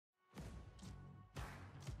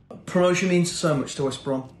promotion means so much to West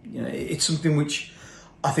Brom. You know, it's something which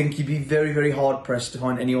I think you'd be very, very hard pressed to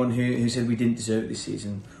find anyone who said we didn't deserve it this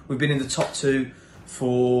season. We've been in the top two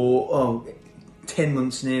for 10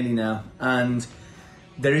 months nearly now, and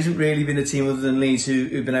there isn't really been a team other than Leeds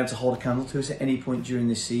who've been able to hold a candle to us at any point during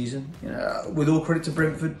this season. You know, with all credit to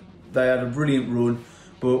Brentford, they had a brilliant run,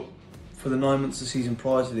 but for the 9 months of the season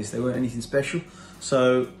prior to this, they weren't anything special.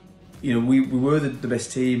 So, you know, we were the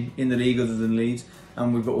best team in the league other than Leeds,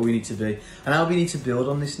 and we've got what we need to be. And now we need to build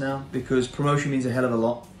on this now, because promotion means a hell of a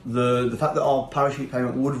lot. The fact that our parachute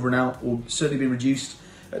payment would run out, or certainly be reduced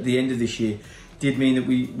at the end of this year, did mean that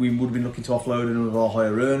we would have been looking to offload a number of our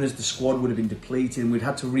higher earners. The squad would have been depleted, and we'd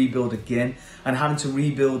had to rebuild again. And having to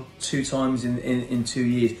rebuild 2 times in 2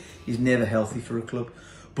 years is never healthy for a club.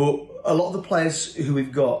 But a lot of the players who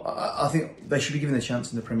we've got, I think they should be given a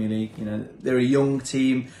chance in the Premier League. You know, they're a young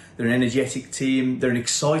team, they're an energetic team, they're an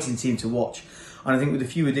exciting team to watch. And I think with a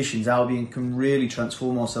few additions, Albion can really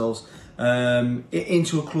transform ourselves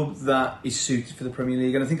into a club that is suited for the Premier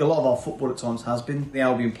League. And I think a lot of our football at times has been. The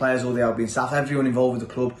Albion players or the Albion staff, everyone involved with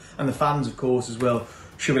the club, and the fans, of course, as well,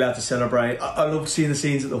 should be allowed to celebrate. I love seeing the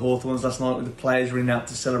scenes at the Hawthorns last night with the players running out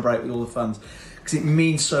to celebrate with all the fans, because it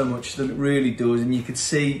means so much to them, it really does. And you could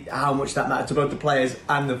see how much that mattered to both the players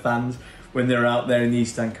and the fans when they're out there in the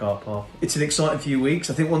East End car park. It's an exciting few weeks.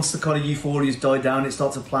 I think once the kind of euphoria's died down, it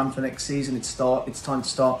starts to plan for next season. It's time to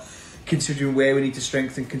start considering where we need to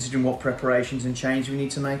strengthen, considering what preparations and change we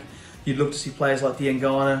need to make. You'd love to see players like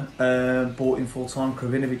Diangana bought in full-time,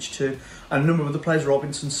 Kravinovic too, and a number of other players.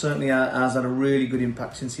 Robinson certainly has had a really good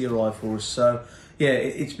impact since he arrived for us. So yeah,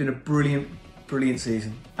 it's been a brilliant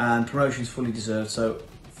season, and promotion's fully deserved. So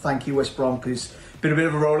thank you, West Brom, because it's been a bit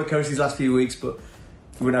of a roller coaster these last few weeks, but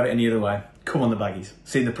we wouldn't have it any other way. Come on the Baggies.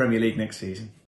 See you in the Premier League next season.